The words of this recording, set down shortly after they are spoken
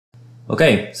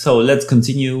Okay, so let's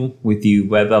continue with the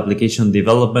web application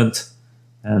development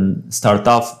and start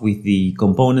off with the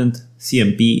component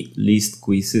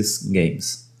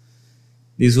CmpListQuizzesGames.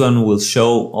 This one will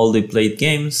show all the played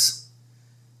games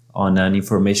on an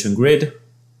information grid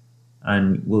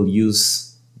and will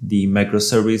use the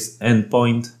microservice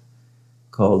endpoint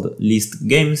called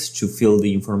listGames to fill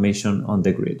the information on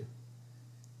the grid.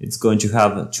 It's going to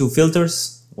have two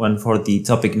filters, one for the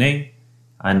topic name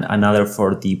and another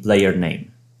for the player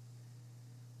name.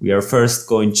 We are first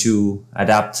going to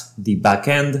adapt the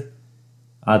backend,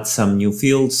 add some new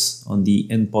fields on the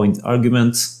endpoint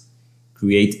arguments,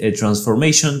 create a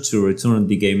transformation to return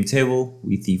the game table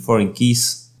with the foreign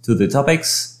keys to the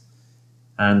topics,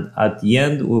 and at the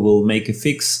end we will make a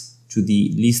fix to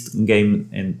the listGame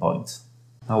endpoint.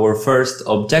 Our first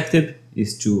objective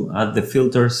is to add the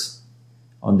filters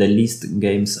on the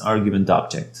listGames argument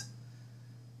object.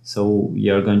 So we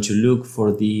are going to look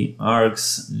for the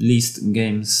args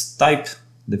listGames type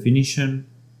definition,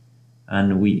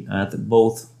 and we add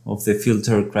both of the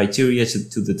filter criteria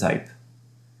to the type.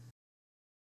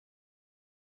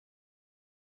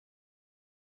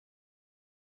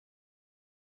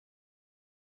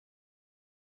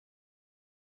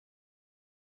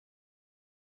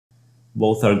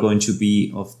 Both are going to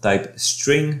be of type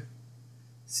string,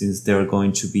 since they are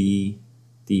going to be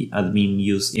the admin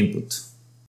use input.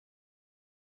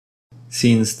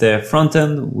 Since the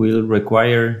frontend will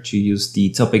require to use the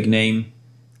topic name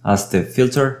as the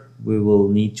filter, we will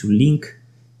need to link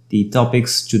the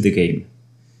topics to the game.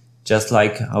 Just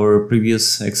like our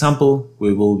previous example,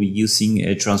 we will be using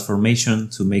a transformation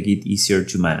to make it easier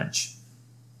to manage.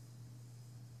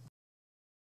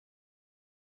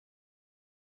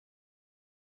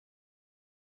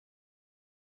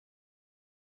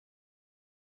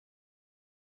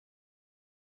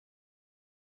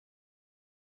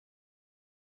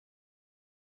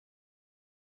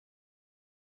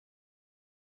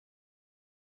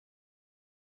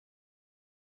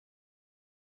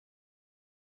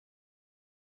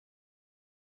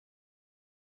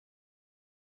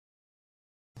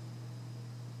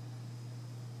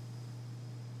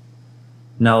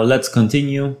 Now let's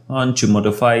continue on to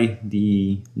modify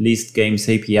the listGames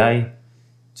API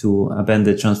to append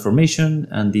the transformation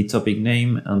and the topic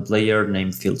name and player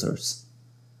name filters.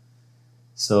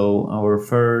 So our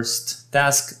first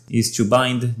task is to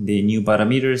bind the new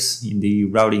parameters in the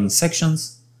routing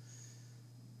sections.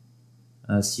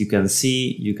 As you can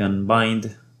see, you can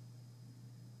bind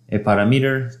a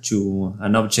parameter to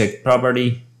an object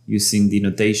property using the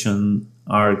notation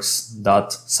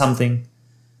args.something.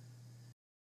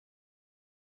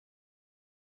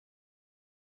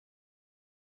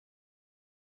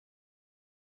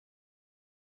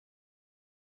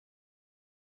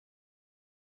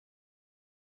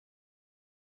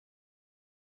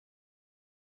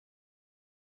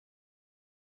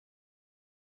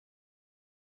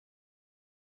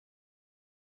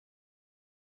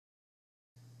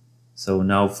 So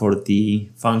now for the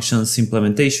functions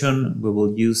implementation, we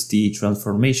will use the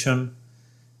transformation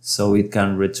so it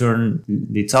can return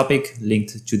the topic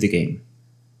linked to the game.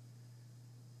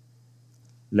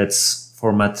 Let's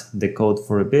format the code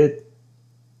for a bit.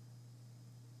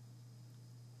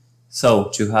 So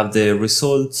to have the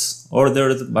results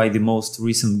ordered by the most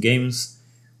recent games,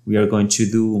 we are going to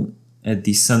do a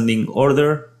descending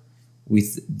order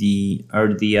with the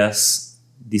RDS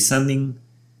descending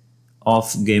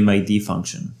of GameID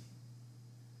function.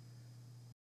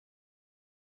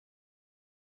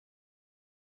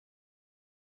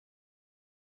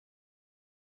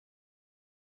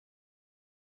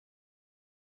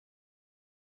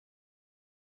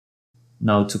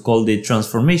 Now to call the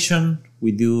transformation,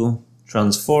 we do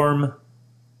transform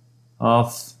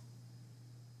of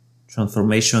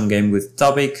transformation game with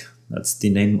topic. That's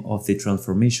the name of the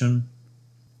transformation.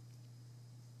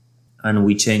 And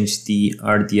we change the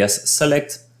RDS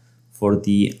select for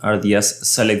the RDS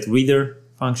select reader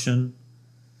function,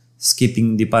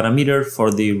 skipping the parameter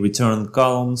for the return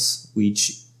columns,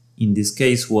 which in this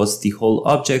case was the whole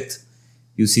object,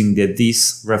 using the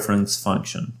this reference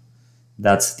function.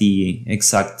 That's the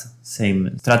exact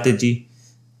same strategy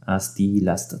as the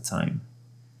last time.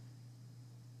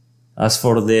 As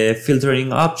for the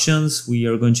filtering options, we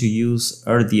are going to use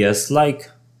RDS like,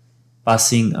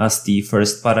 passing as the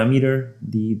first parameter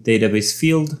the database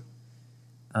field,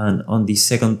 and on the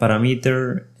second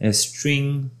parameter a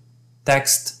string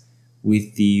text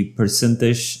with the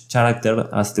percentage character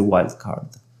as the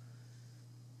wildcard.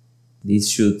 This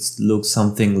should look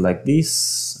something like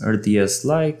this: RDS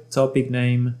like, topic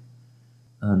name,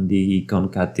 and the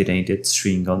concatenated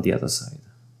string on the other side.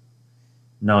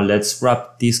 Now let's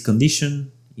wrap this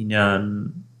condition in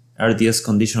an RDS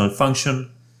conditional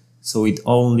function so it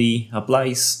only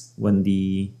applies when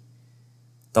the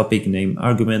topic name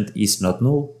argument is not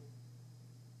null.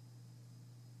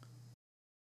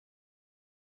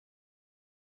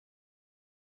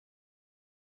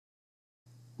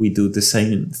 We do the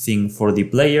same thing for the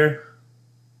player.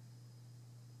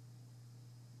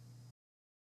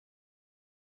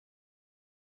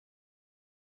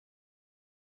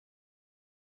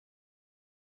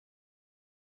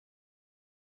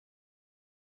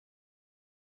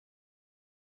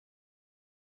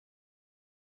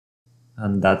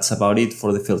 And that's about it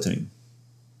for the filtering.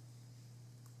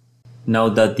 Now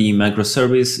that the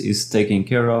microservice is taken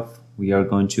care of, we are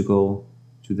going to go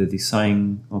to the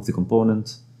design of the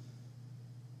component.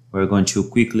 We're going to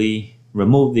quickly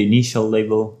remove the initial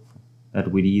label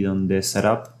that we did on the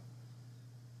setup.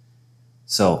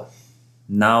 So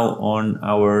now on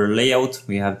our layout,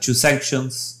 we have two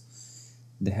sections,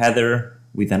 the header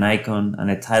with an icon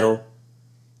and a title,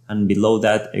 and below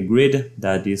that a grid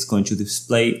that is going to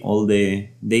display all the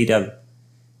data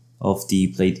of the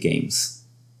played games.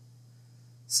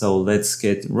 So let's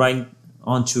get right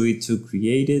onto it to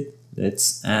create it.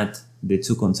 Let's add the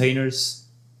two containers.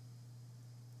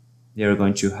 They are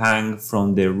going to hang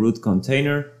from the root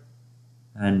container,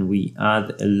 and we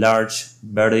add a large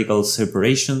vertical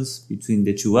separations between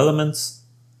the two elements,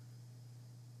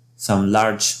 some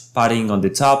large padding on the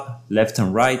top, left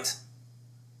and right,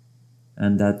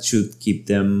 and that should keep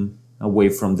them away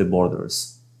from the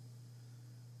borders.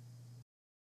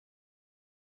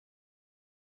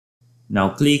 Now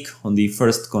click on the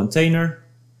first container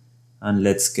and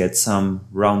let's get some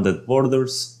rounded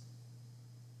borders.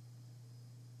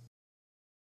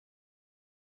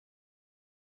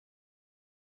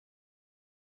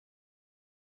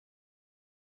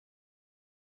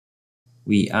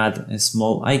 We add a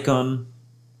small icon.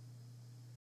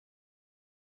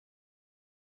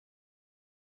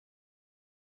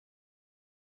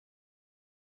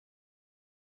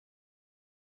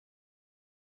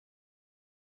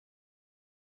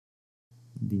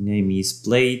 The name is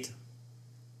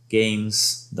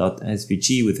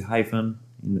Blazedgames.svg with a hyphen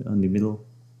on the middle.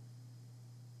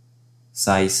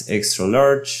 Size extra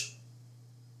large.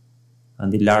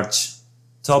 And the large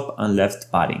top and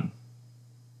left padding.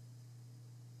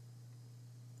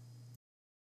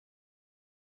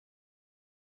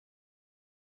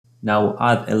 Now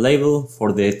add a label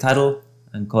for the title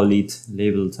and call it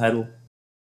label title.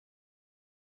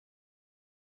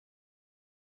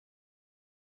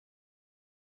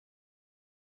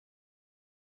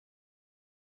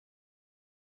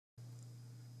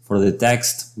 For the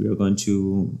text, we are going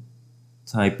to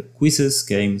type quizzes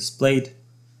games played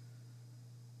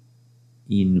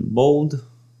in bold,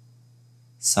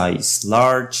 size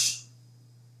large,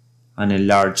 and a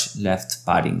large left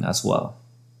padding as well.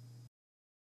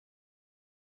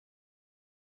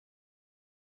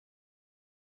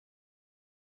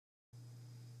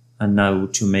 And now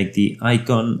to make the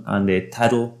icon and the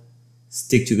title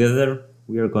stick together,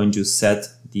 we are going to set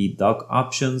the dock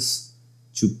options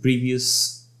to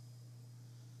previous.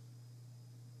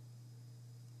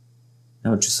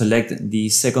 Now to select the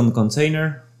second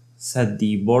container, set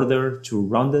the border to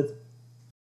rounded.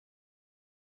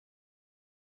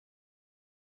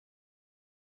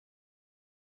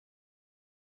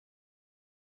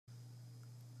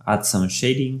 Add some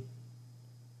shading.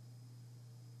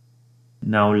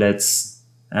 Now let's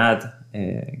add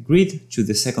a grid to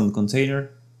the second container.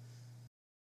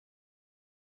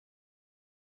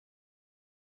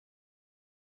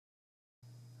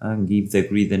 And give the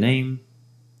grid a name.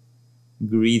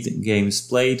 Grid games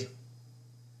played.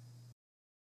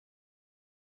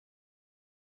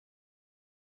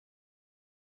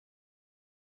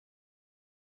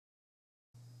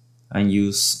 And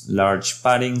use large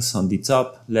paddings on the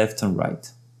top, left and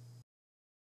right.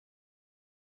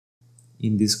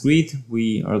 In this grid,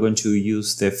 we are going to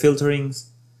use the filtering.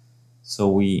 So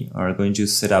we are going to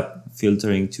set up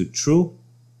filtering to true,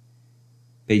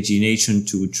 pagination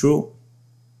to true,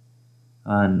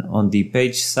 and on the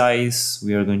page size,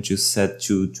 we are going to set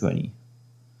to 20.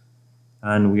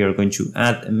 And we are going to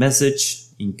add a message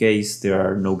in case there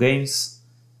are no games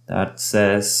that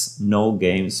says no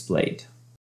games played.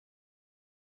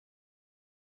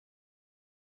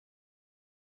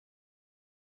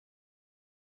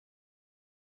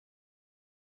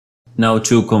 Now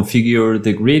to configure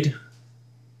the grid,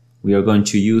 we are going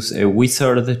to use a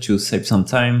wizard to save some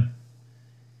time.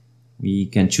 We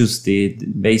can choose the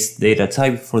base data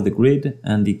type for the grid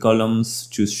and the columns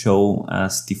to show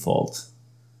as default.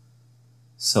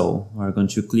 So we're going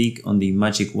to click on the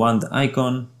magic wand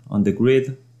icon on the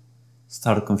grid,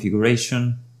 start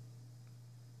configuration,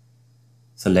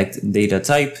 select data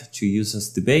type to use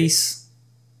as the base.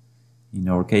 In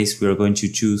our case, we are going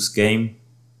to choose game,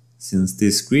 since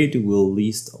this grid will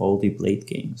list all the played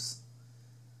games.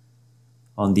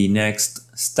 On the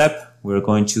next step, we're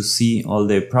going to see all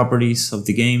the properties of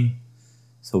the game,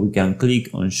 so we can click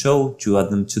on show to add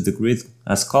them to the grid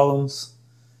as columns.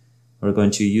 We're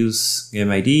going to use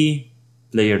game ID,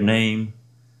 player name,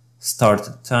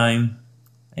 start time,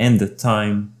 end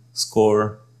time,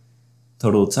 score,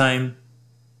 total time,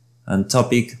 and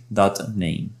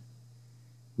topic.name,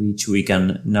 which we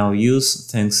can now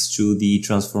use thanks to the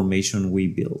transformation we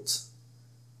built.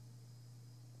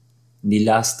 The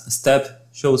last step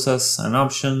shows us an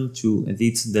option to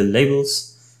edit the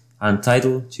labels and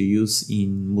title to use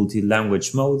in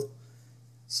multi-language mode.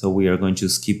 So we are going to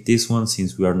skip this one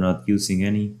since we are not using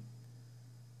any.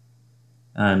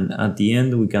 And at the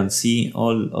end, we can see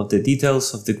all of the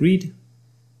details of the grid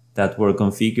that were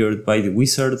configured by the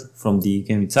wizard from the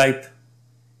game type.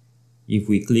 If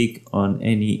we click on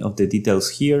any of the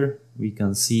details here, we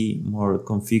can see more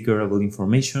configurable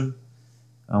information,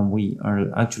 and we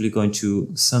are actually going to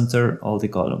center all the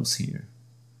columns here.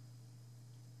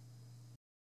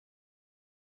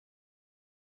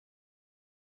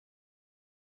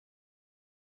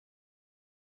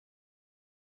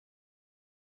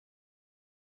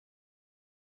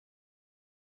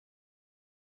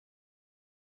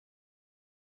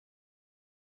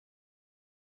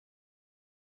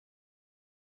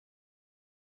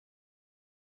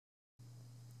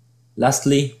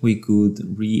 Lastly, we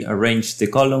could rearrange the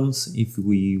columns if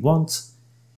we want.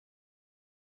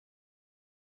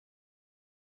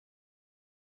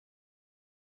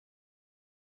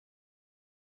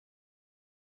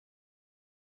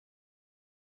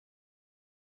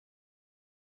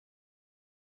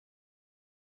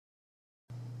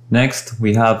 Next,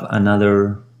 we have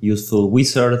another useful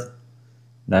wizard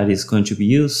that is going to be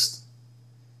used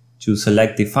to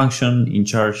select the function in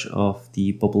charge of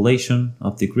the population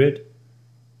of the grid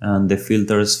and the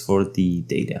filters for the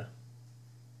data.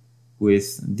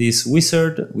 With this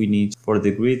wizard, we need for the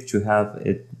grid to have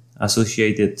an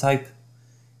associated type,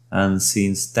 and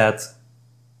since that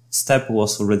step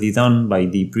was already done by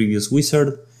the previous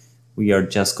wizard, we are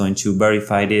just going to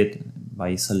verify it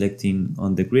by selecting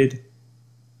on the grid,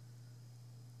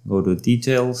 go to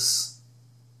details,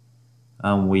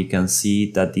 and we can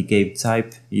see that the game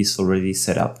type is already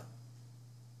set up.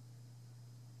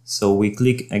 So we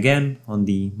click again on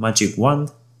the magic wand,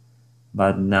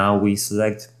 but now we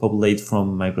select populate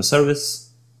from microservice.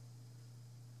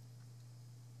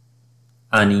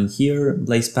 And in here,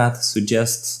 Blazedpath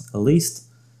suggests a list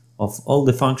of all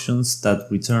the functions that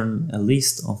return a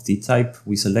list of the type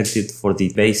we selected for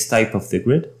the base type of the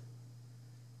grid.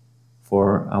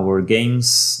 For our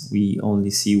games, we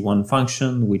only see one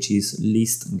function, which is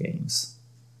list games.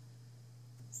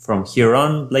 From here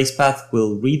on, Blazedpath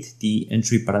will read the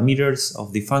entry parameters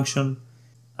of the function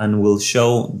and will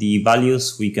show the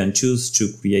values we can choose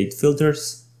to create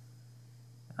filters.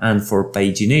 And for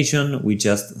pagination, we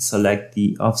just select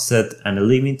the offset and a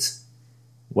limit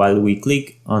while we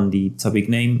click on the topic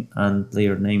name and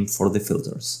player name for the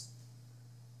filters.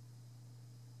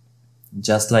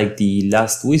 Just like the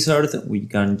last wizard, we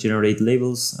can generate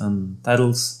labels and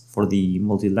titles for the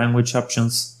multi-language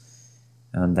options.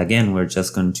 And again, we're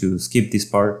just going to skip this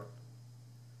part.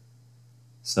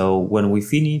 So when we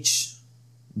finish,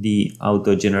 the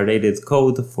auto-generated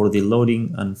code for the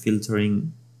loading and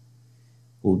filtering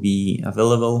will be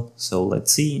available. So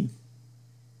let's see.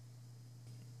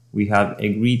 We have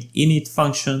a grid init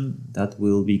function that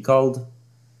will be called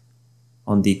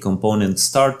on the component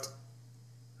start,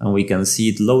 and we can see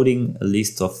it loading a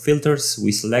list of filters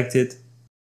we selected,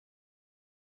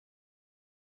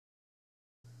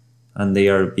 and they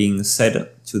are being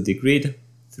set to the grid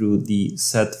through the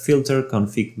set filter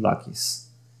config blockies.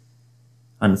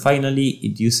 And finally,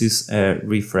 it uses a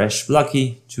refresh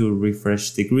blocky to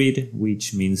refresh the grid,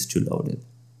 which means to load it.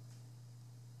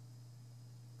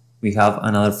 We have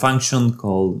another function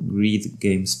called grid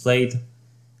games played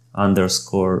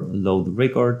underscore load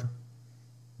record.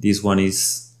 This one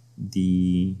is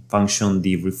the function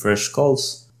the refresh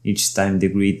calls each time the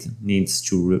grid needs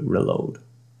to reload.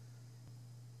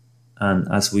 And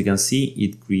as we can see,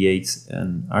 it creates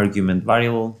an argument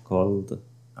variable called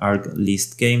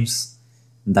arg_listGames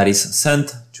that is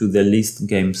sent to the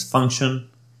listGames function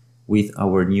with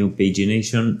our new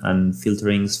pagination and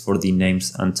filterings for the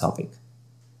names and topic.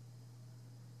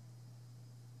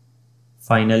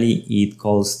 Finally, it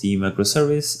calls the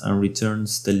microservice and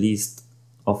returns the list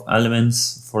of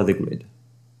elements for the grid.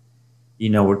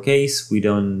 In our case, we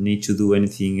don't need to do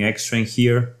anything extra in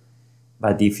here,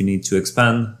 but if you need to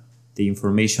expand the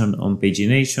information on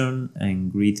pagination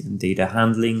and grid data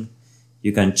handling,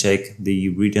 you can check the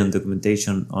written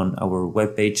documentation on our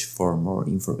webpage for more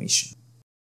information.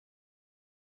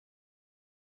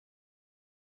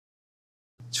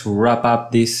 To wrap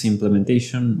up this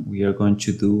implementation, we are going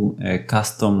to do a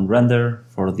custom render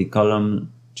for the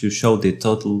column to show the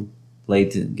total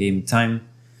played game time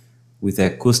with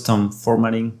a custom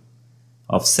formatting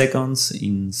of seconds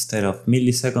instead of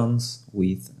milliseconds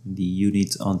with the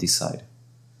unit on the side.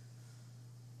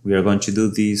 We are going to do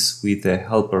this with the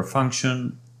helper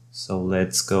function, so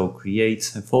let's go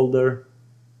create a folder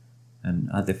and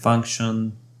add the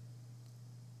function,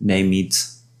 name it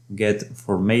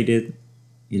getFormatted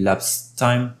elapsed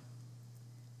time,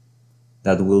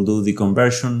 that will do the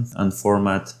conversion and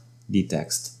format the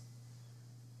text.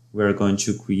 We're going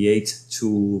to create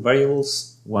two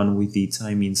variables, one with the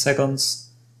time in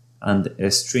seconds and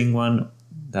a string one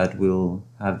that will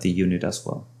have the unit as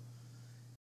well.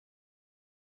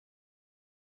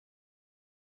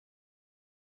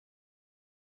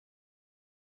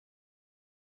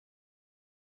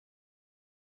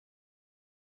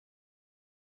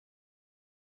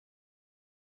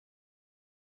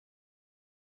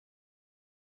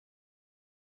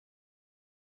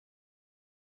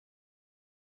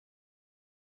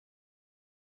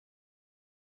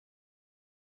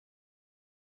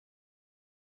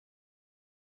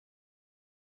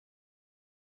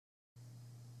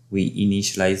 We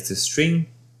initialize the string,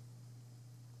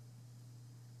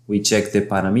 we check the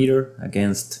parameter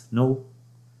against null,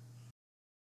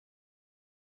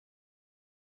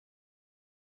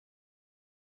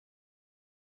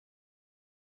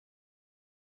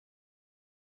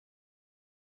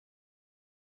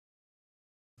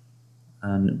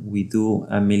 and we do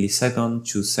a millisecond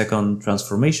to second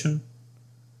transformation.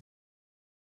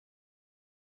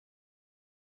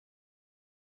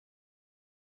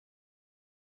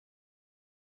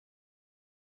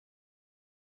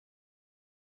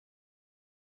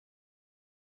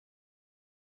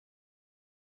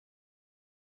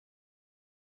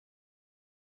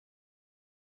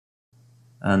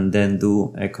 And then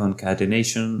do a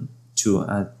concatenation to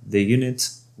add the unit,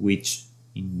 which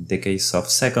in the case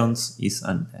of seconds is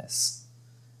an S.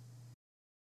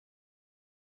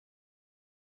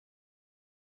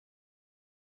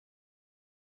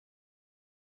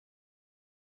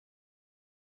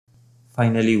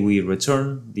 Finally, we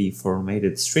return the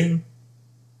formatted string.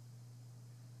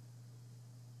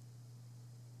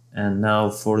 And now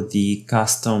for the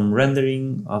custom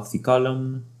rendering of the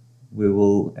column, we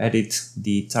will edit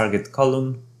the target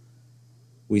column.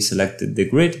 We selected the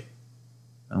grid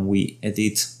and we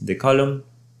edit the column,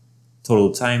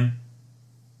 total time.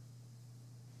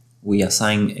 We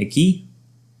assign a key,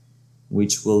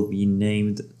 which will be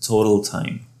named total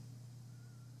time.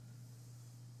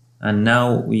 And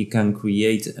now we can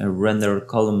create a render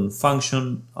column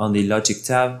function on the logic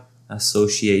tab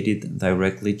associated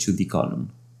directly to the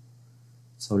column.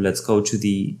 So let's go to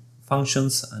the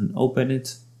functions and open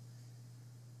it.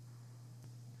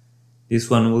 This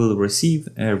one will receive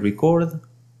a record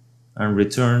and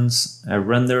returns a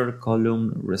render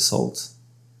column result.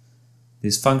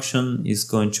 This function is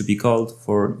going to be called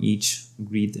for each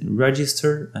grid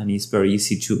register and is very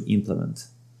easy to implement.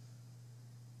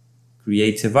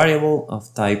 Create a variable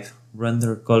of type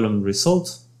render column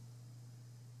result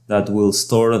that will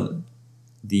store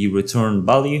the return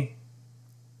value.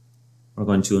 We're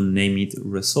going to name it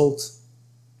result.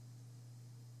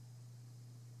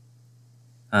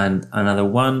 And another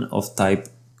one of type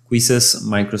quizzes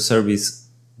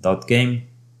microservice.game.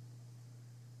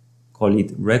 Call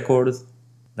it record,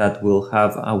 that will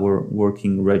have our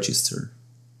working register.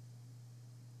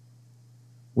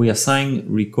 We assign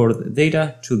record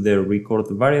data to the record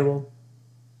variable.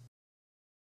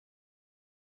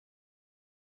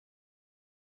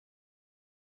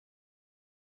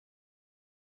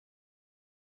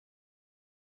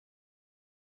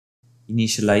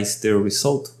 Initialize the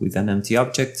result with an empty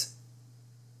object.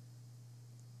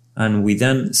 And we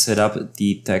then set up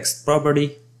the text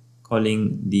property,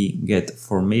 calling the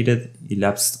getFormatted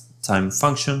elapsed time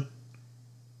function.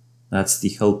 That's the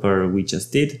helper we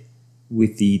just did,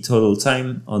 with the total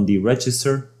time on the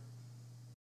register.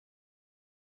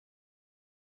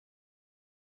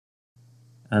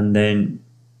 And then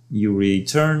you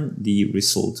return the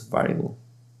result variable.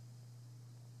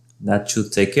 That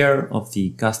should take care of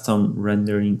the custom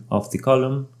rendering of the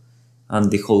column and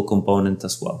the whole component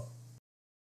as well.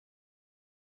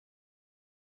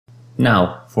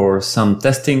 Now, for some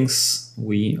testings,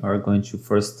 we are going to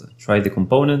first try the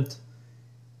component,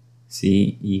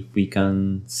 see if we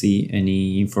can see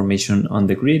any information on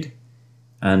the grid.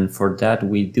 And for that,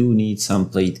 we do need some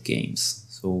played games,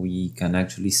 so we can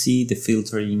actually see the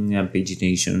filtering and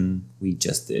pagination we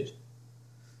just did.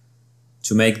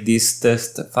 To make this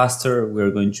test faster, we're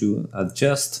going to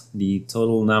adjust the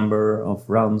total number of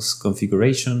rounds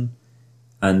configuration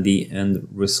and the end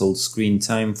result screen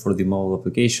time for the mobile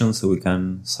application so we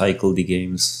can cycle the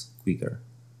games quicker.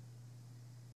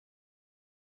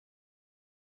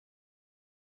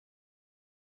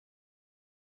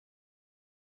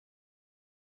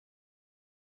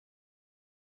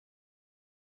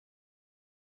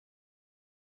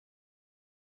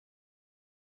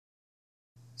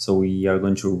 So we are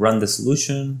going to run the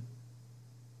solution.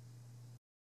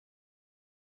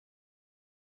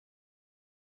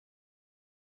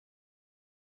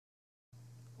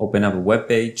 Open up a web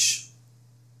page.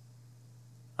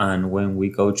 And when we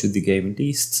go to the game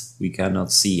list, we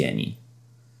cannot see any.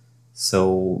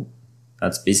 So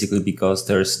that's basically because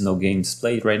there's no games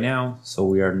played right now. So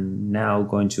we are now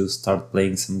going to start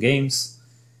playing some games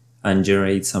and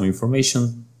generate some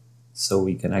information so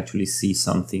we can actually see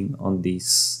something on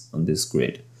this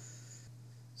grid.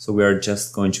 So we are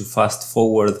just going to fast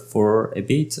forward for a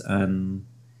bit and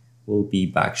we'll be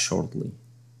back shortly.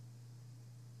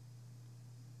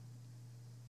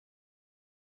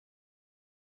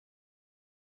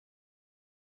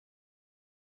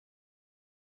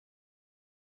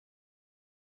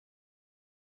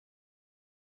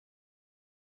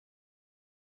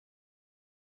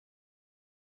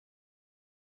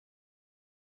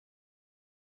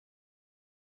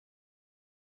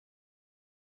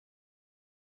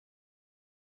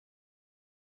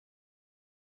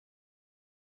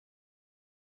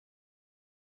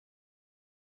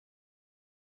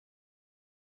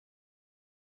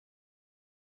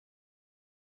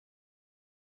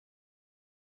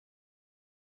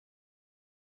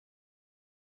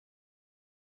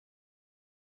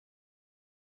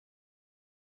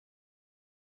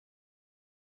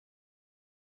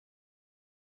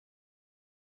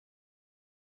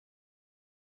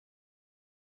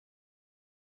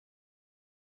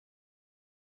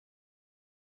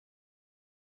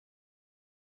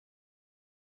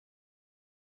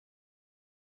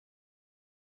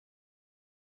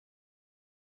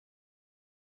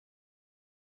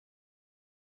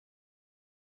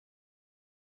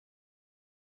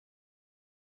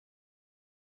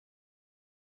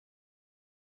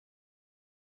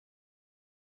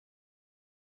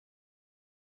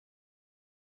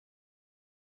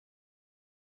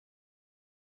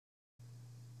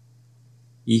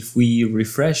 If we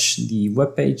refresh the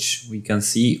web page, we can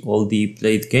see all the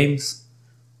played games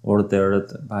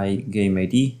ordered by game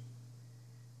ID.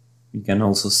 We can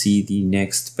also see the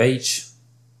next page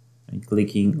by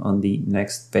clicking on the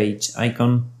next page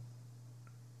icon.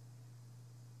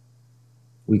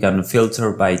 We can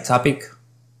filter by topic.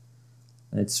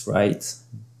 Let's write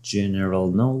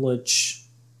general knowledge.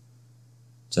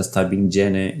 Just typing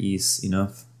Gene is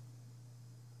enough.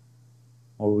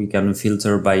 Or we can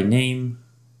filter by name,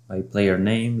 by player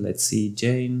name. Let's see,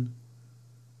 Jane.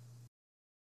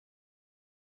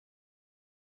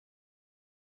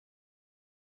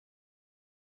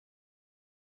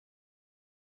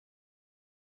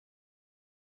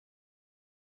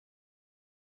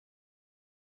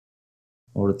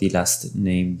 Or the last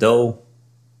name Doe,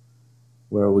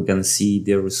 where we can see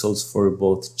the results for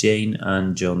both Jane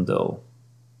and John Doe.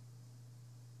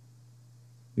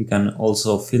 We can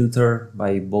also filter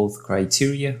by both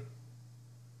criteria.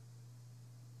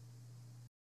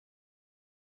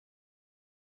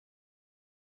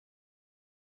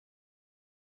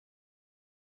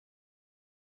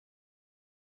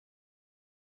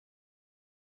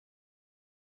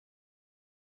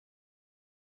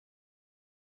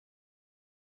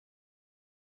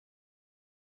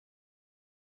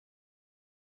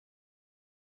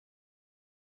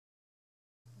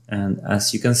 And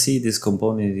as you can see, this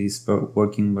component is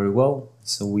working very well.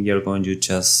 So we are going to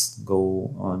just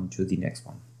go on to the next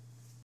one.